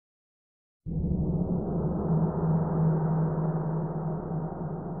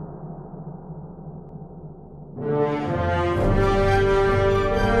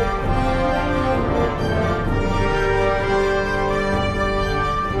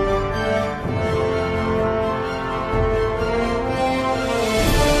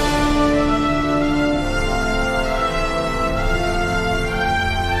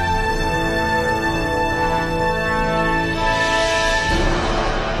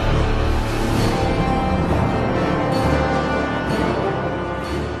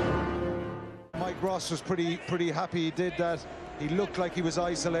Ross was pretty happy he did that. He looked like he was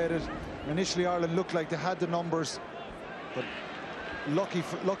isolated. Initially, Ireland looked like they had the numbers, but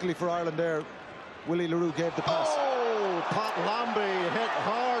luckily for Ireland there, Willie LaRue gave the pass. Oh, Pat Lambie hit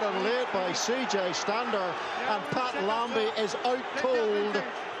hard and late by CJ Stander, and Pat Lambie is out cold,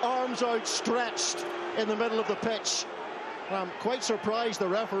 arms outstretched in the middle of the pitch. I'm quite surprised the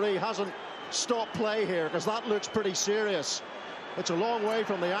referee hasn't stopped play here, because that looks pretty serious. It's a long way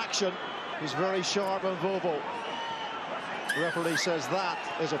from the action. He's very sharp on Vovo. The referee says that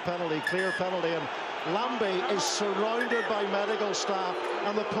is a penalty, clear penalty, and Lambie is surrounded by medical staff,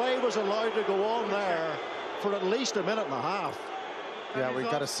 and the play was allowed to go on there for at least a minute and a half. Yeah,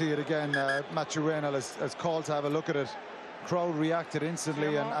 we've got to see it again. Matthew Reynolds has called to have a look at it. Crowd reacted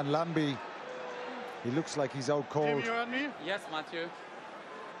instantly, and Lambie, he looks like he's out cold. Jim, you heard me? Yes, Matthew.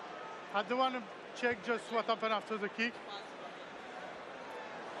 I don't want to check just what happened after the kick.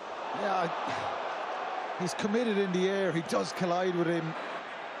 Yeah, he's committed in the air. He does collide with him.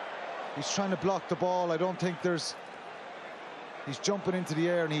 He's trying to block the ball. I don't think he's jumping into the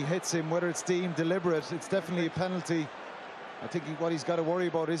air and he hits him. Whether it's deemed deliberate, it's definitely a penalty. I think what he's got to worry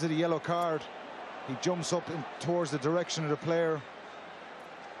about, is it a yellow card? He jumps up towards the direction of the player.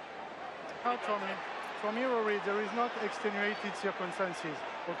 For me, Rory, there is not extenuated circumstances.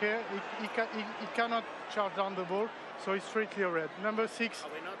 Okay, he cannot charge down the ball, so it's strictly a red. Number 6. Are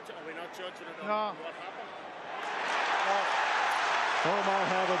we not judging it on no. what happened? Omar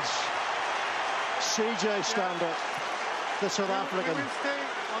Heavens, CJ Stander, the South African,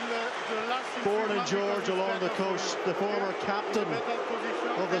 born in George along the coast, the former captain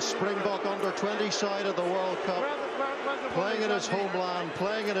of the Springbok under-20 side of the World Cup, playing in his homeland,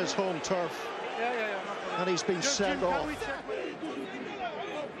 playing in his home turf, and he's been sent off.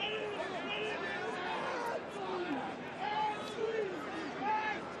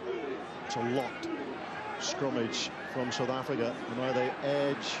 It's a locked scrummage from South Africa. And now they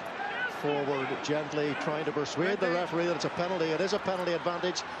edge forward gently, trying to persuade the referee that it's a penalty. It is a penalty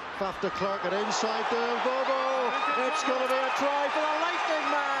advantage. Faf de Klerk and inside to Vovo. It's going to be a try for the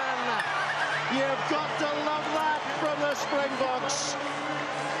Lightning Man. You've got to love that from the Springboks.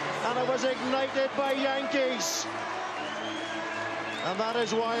 And it was ignited by Yankees. And that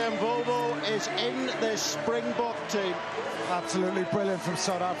is why Vovo is in the Springbok team. Absolutely brilliant from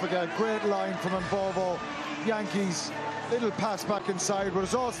South Africa. Great line from Vovo. Yankees, little pass back inside, but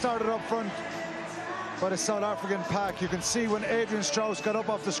it's all started up front by the South African pack. You can see when Adrian Strauss got up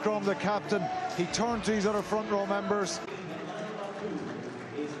off the scrum, the captain, he turned to his other front row members.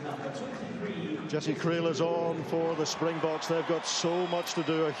 Jesse Creel is on for the Springboks. They've got so much to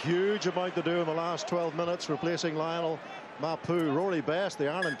do, a huge amount to do in the last 12 minutes, replacing Lionel Mapu. Rory Best, the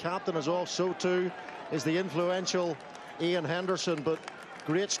Ireland captain, is off. So too is the influential Ian Henderson, but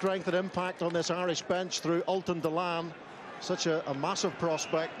great strength and impact on this Irish bench through Ultan Delan. Such a massive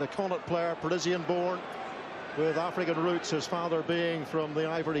prospect, the Connacht player, Parisian-born, with African roots, his father being from the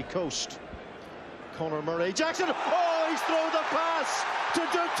Ivory Coast. Conor Murray. Jackson, oh, he's thrown the pass to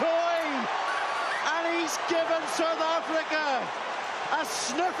Dutoy, and he's given South Africa a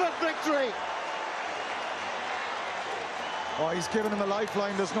sniff at victory. Oh, he's given him a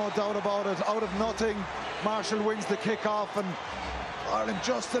lifeline, there's no doubt about it. Out of nothing, Marshall wins the kick-off, and Ireland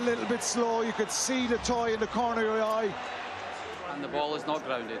just a little bit slow. You could see the toy in the corner of your eye. And the ball is not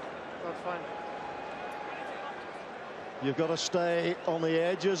grounded. That's fine. You've got to stay on the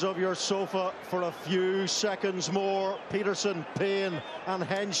edges of your sofa for a few seconds more. Peterson, Payne and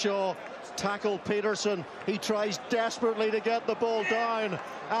Henshaw tackle Peterson. He tries desperately to get the ball down,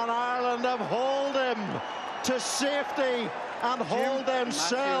 and Ireland have hauled him to safety and hold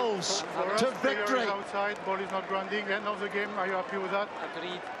themselves to victory. Outside, ball is not grounding. End of the game. Are you happy with that?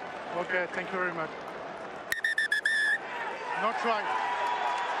 Agreed. Okay, thank you very much. Not right.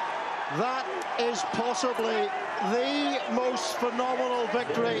 That is possibly the most phenomenal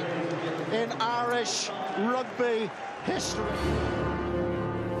victory in Irish rugby history.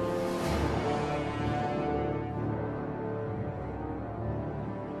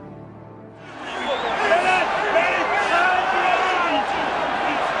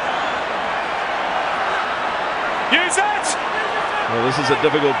 Well, this is a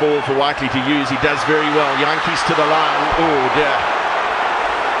difficult ball for Whiteley to use. He does very well. Yankees to the line. Oh, dear.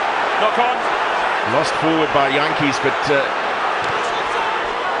 Knock on. Lost forward by Yankees, but...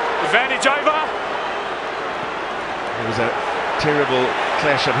 Advantage over. It was a terrible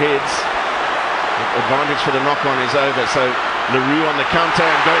clash of heads. The advantage for the knock-on is over. So LaRue on the counter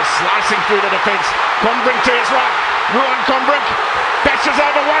and goes slicing through the defence. Combrink to his right. Ruan Combrink dashes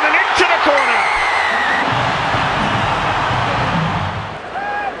over one and into the corner.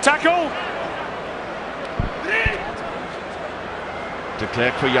 Tackle.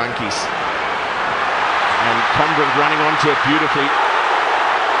 Klerk for Yankees. And Combrink running onto it beautifully.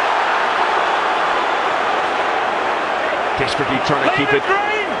 Desperately trying to keep it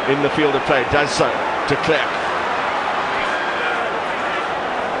in the field of play. Does so to Klerk.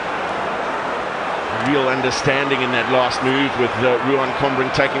 Real understanding in that last move with Ruan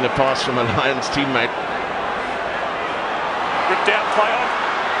Combrink taking the pass from a Lions teammate. Ripped down, play on.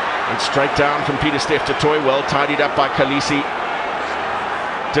 And straight down from Pieter-Steph du Toit, well tidied up by Khaleesi.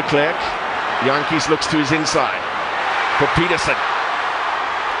 De Klerk. Yankees looks to his inside for Peterson.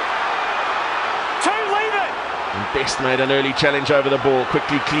 Leave it! And Best made an early challenge over the ball,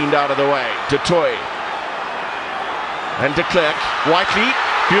 quickly cleaned out of the way. Du Toit. And De Klerk. Whiteley.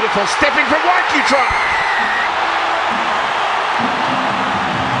 Beautiful stepping from Whiteley try.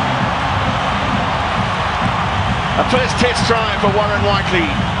 A first test try for Warren Whiteley.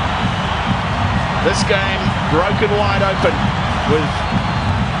 This game broken wide open with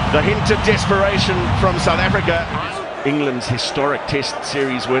the hint of desperation from South Africa. England's historic test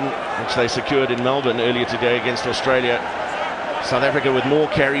series win, which they secured in Melbourne earlier today against Australia. South Africa with more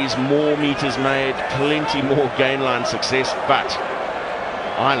carries, more meters made, plenty more gain line success, but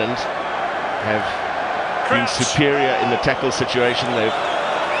Ireland have been superior in the tackle situation. They've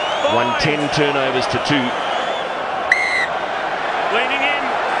won 10 turnovers to 2. Leaning in.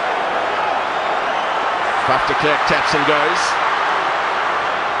 Faf de Klerk taps and goes.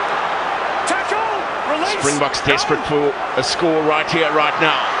 Tackle! Release! Springboks desperate for a score right here, right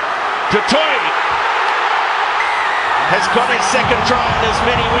now. Du Toit has got his second try in as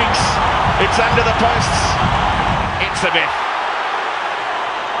many weeks. It's under the posts. It's the bit.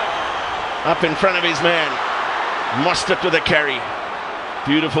 Up in front of his man. Mostert with a carry.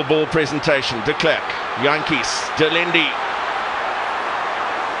 Beautiful ball presentation. De Klerk. Yankees. De Lindy.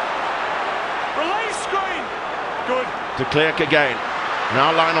 Release screen! Good. De Klerk again.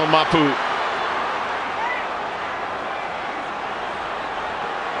 Now Lionel Mapu.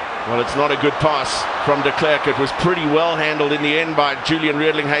 Well, it's not a good pass from De Klerk. It was pretty well handled in the end by Julian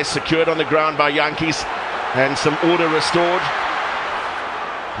Riedling-Hayes, secured on the ground by Yankees, and some order restored.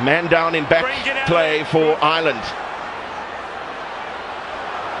 Man down in back play for Ireland.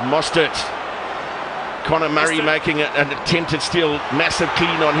 Mostert. Conor Murray making an attempted steal. Massive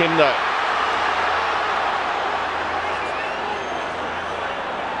clean on him though.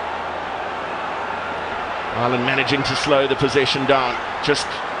 Ireland managing to slow the possession down just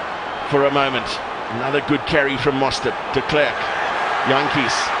for a moment. Another good carry from Mostert. De Klerk.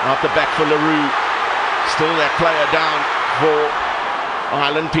 Yankees out the back for Leroux. Still that player down for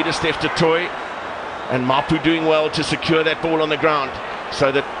Ireland. Pieter-Steph du Toit and Mapu doing well to secure that ball on the ground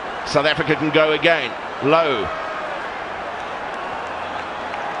so that South Africa can go again. Low.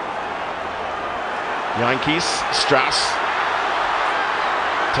 Yankees. Strauss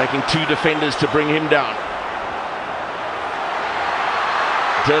taking 2 defenders to bring him down.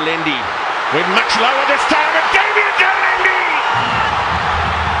 De Lindy went much lower this time, and Damien De Lindy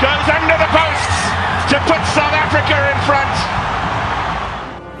goes under the posts to put South Africa in front.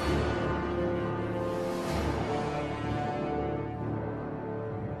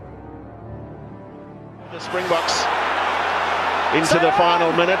 The Springboks into the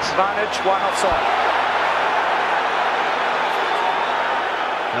final minute. Advantage, 1 offside.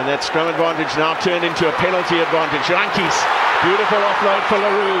 And that scrum advantage now turned into a penalty advantage. Yankees, beautiful offload for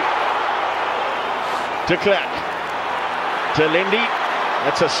Leroux. De Klerk. De Lindy.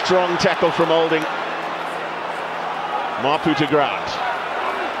 That's a strong tackle from Olding. Mapu to ground.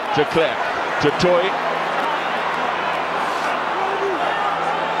 De Klerk. Du Toit.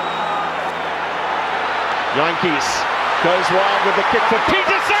 Yankees goes wide with the kick for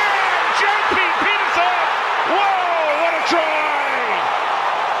Peterson! JP Peterson! Whoa, what a try!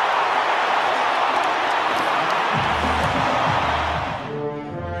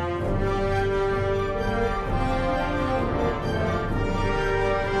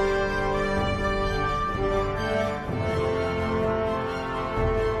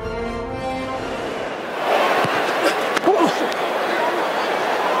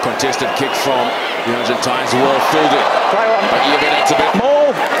 Contested kick from the Argentines, well fielded. But even that's a bit more.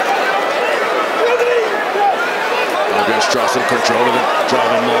 Against Strauss in control of it,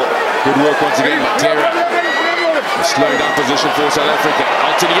 driving more. Good work once again, Matera. A slowing down position for South Africa.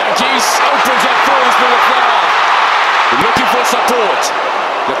 Out to the Yankees, opens up for us with a foul. Looking for support.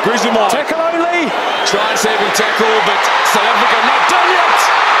 The Grizzly tackle only. Try and save and tackle, but South Africa not done yet.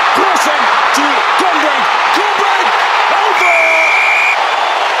 Crossing to Combrink. Combrink over.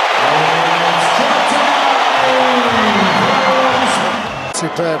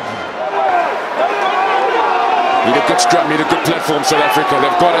 Superb. Need a good scrum, need a good platform, South Africa.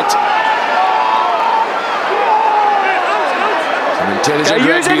 They've got it. Some intelligent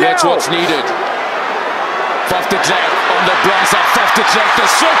rugby, that's what's needed. Faf de Klerk on the brass up. Faf de Klerk, the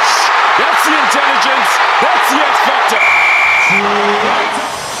switch. That's the intelligence. That's the X factor.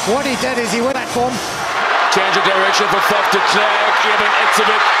 What he did is he went that form. Change of direction for Faf de Klerk. Eben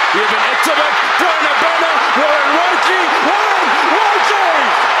Etzebeth. Brian Abana. Warren Whiteley.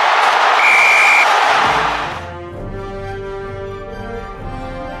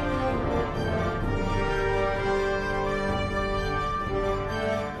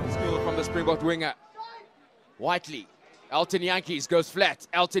 From the Springbok winger. Whiteley. Elton Yankees goes flat.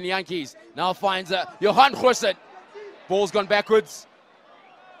 Elton Yankees now finds Johan Goosen. Ball's gone backwards.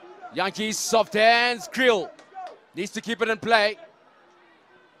 Yankees, soft hands. Creel needs to keep it in play.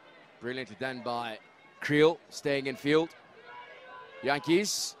 Brilliantly done by Creel, staying in field.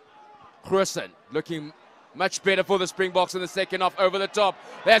 Yankees. Goosen looking much better for the Springboks in the second half, over the top.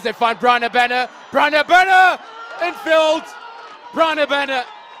 There's they find Brian Abana. In field. Brian Abana.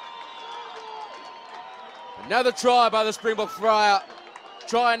 Another try by the Springbok flyer.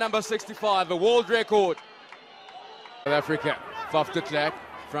 Try number 65, a world record. South Africa, Faf de Klerk,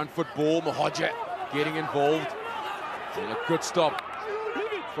 front foot ball, Mahoja getting involved. And a good stop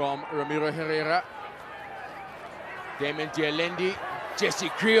from Ramiro Herrera. Damon Dialendi, Jesse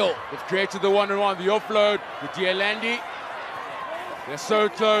Creel. They've created the one-on-one, the offload with Dialendi. They're so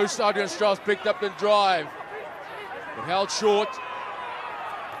close. Adrian Strauss picked up the drive, but held short.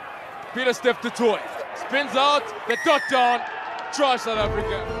 Peter Stiff to toy. Spins out, the dot down, try South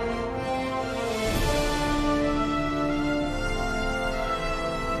Africa.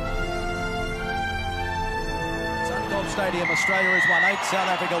 Suncorp Stadium, Australia has won 8, South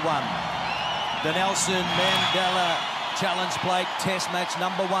Africa 1. The Nelson Mandela Challenge Plate Test match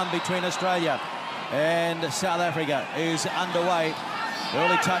 #1 between Australia and South Africa is underway.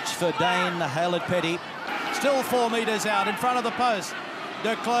 Early touch for Dane Haylett-Petty. Still 4 metres out in front of the post.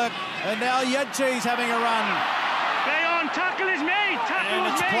 De Klerk, and now Yankees having a run. Play on, tackle is made, And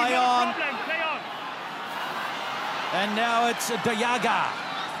it's play on. Play on. And now it's Dayaga.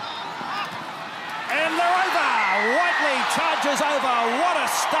 And they're over. Whiteley charges over. What a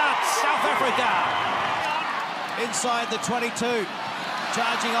start, South Africa. Inside the 22.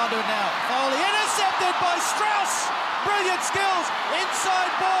 Charging onto it now. Foley intercepted by Strauss. Brilliant skills.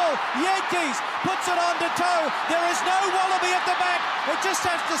 Inside ball. Yankees puts it on to toe. There is no Wallaby at the back. It just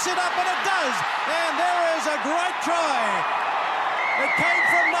has to sit up, and it does. And there is a great try. It came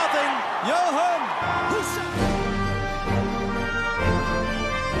from nothing. Johan Goosen.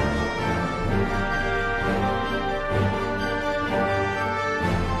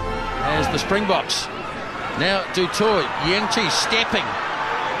 As the Springboks. Now Dutoy, Yankees stepping.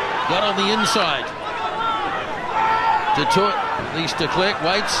 Got on the inside. Dutoy, leads de Klerk,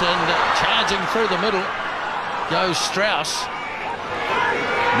 waits, and charging through the middle goes Strauss.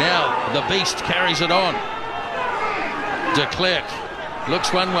 Now the beast carries it on. De Klerk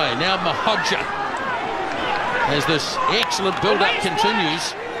looks one way. Now Mahoja, as this excellent build-up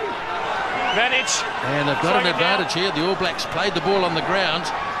continues. Manage. And they've got an advantage here. The All Blacks played the ball on the ground.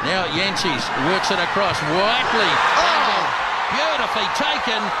 Now Yankees works it across. Whiteley. Beautifully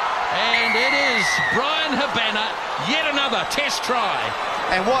taken. And it is Brian Habana. Yet another test try.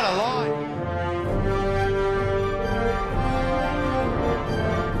 And what a line.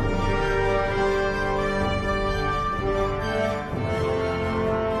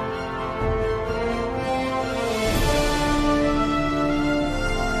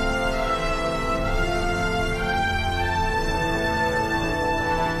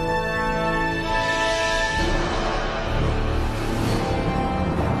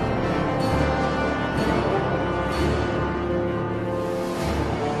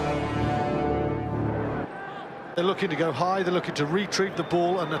 They're looking to go high, they're looking to retrieve the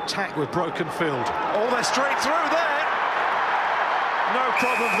ball and attack with broken field. Oh, they're straight through there. No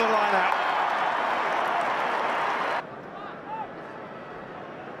problem for the line out.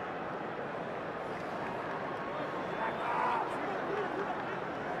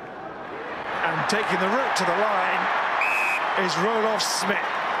 And taking the route to the line is Roloff Smith.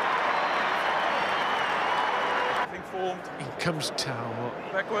 Formed. In comes Tau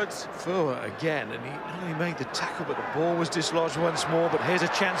backwards. Fua again, and he not only made the tackle, but the ball was dislodged once more. But here's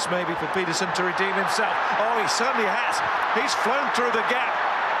a chance maybe for Peterson to redeem himself. Oh, he certainly has. He's flown through the gap,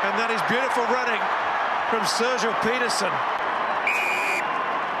 and that is beautiful running from Sergio Peterson.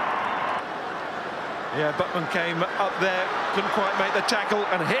 Yeah, Buckman came up there, couldn't quite make the tackle,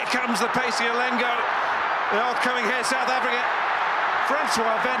 and here comes the pacey Alengo. They are coming here, South Africa.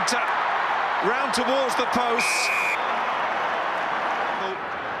 Francois Venter. round towards the posts.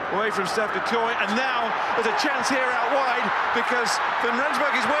 Away from Steph du Toit, and now there's a chance here out wide because Van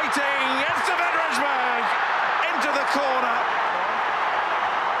Rensburg is waiting. It's to Van Rensburg into the corner.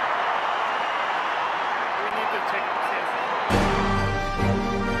 We need to take it.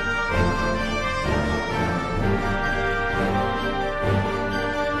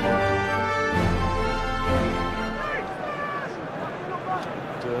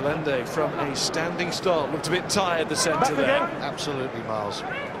 Lende from a standing start looked a bit tired, the centre there. Absolutely, Miles.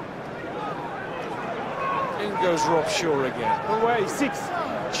 In goes Rob Shaw again. Away, 6.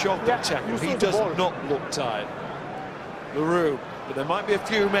 Chopping tackle. He does not look tired. LaRue, but there might be a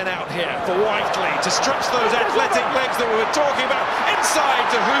few men out here for Whiteley to stretch those athletic legs that we were talking about. Inside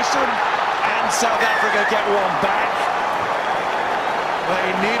to Houston, and South Africa get one back. They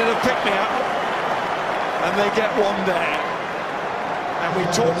needed a pick-me-up, and they get one there. And we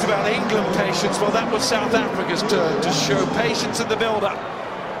talked about England patience. Well, that was South Africa's turn to show patience in the build-up.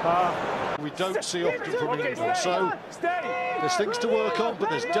 We don't see often from England, so there's things to work on,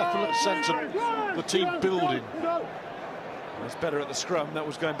 but there's definite sense of the team building. It's better at the scrum. That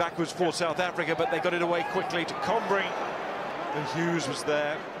was going backwards for South Africa, but they got it away quickly to Combring. And Hughes was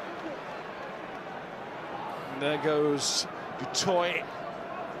there. And there goes du Toit.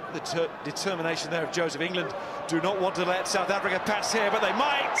 The determination there of Joseph. England do not want to let South Africa pass here, but they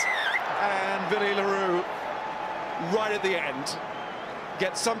might. And Billy LaRue, right at the end,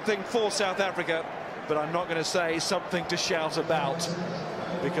 gets something for South Africa, but I'm not going to say something to shout about,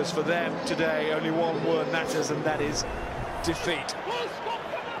 because for them today only one word matters, and that is defeat.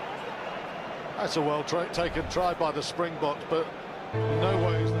 That's a well-taken try by the Springboks, but no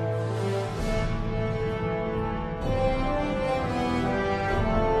ways.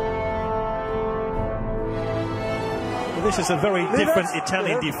 This is a very different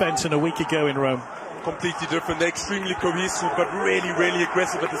Italian defence than a week ago in Rome. Completely different. They're extremely cohesive, but really, really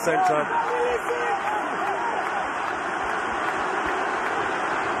aggressive at the same time.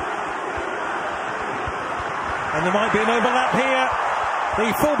 And there might be an overlap here.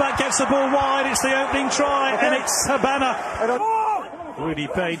 The fullback gets the ball wide. It's the opening try, and it's Habana. Rudy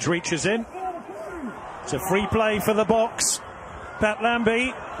Page reaches in. It's a free play for the box. Pat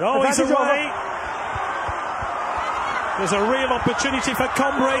Lambie. Oh, he's away. There's a real opportunity for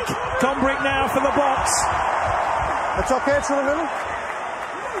Combring. Combring now for the box. It's okay, it's in the middle.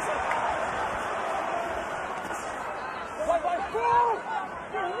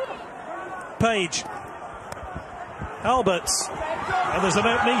 Page. Alberts. And there's an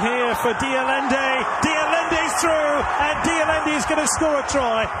opening here for Dialende. Dialende's through, and Dialende is going to score a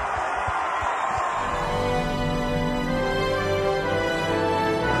try.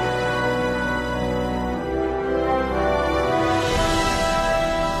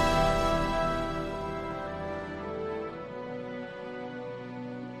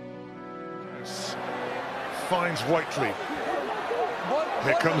 Finds Whiteley.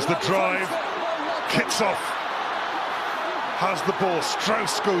 Here comes the drive. Kicks off. Has the ball.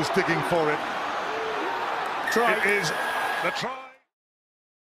 Strauss goes digging for it. It is the try.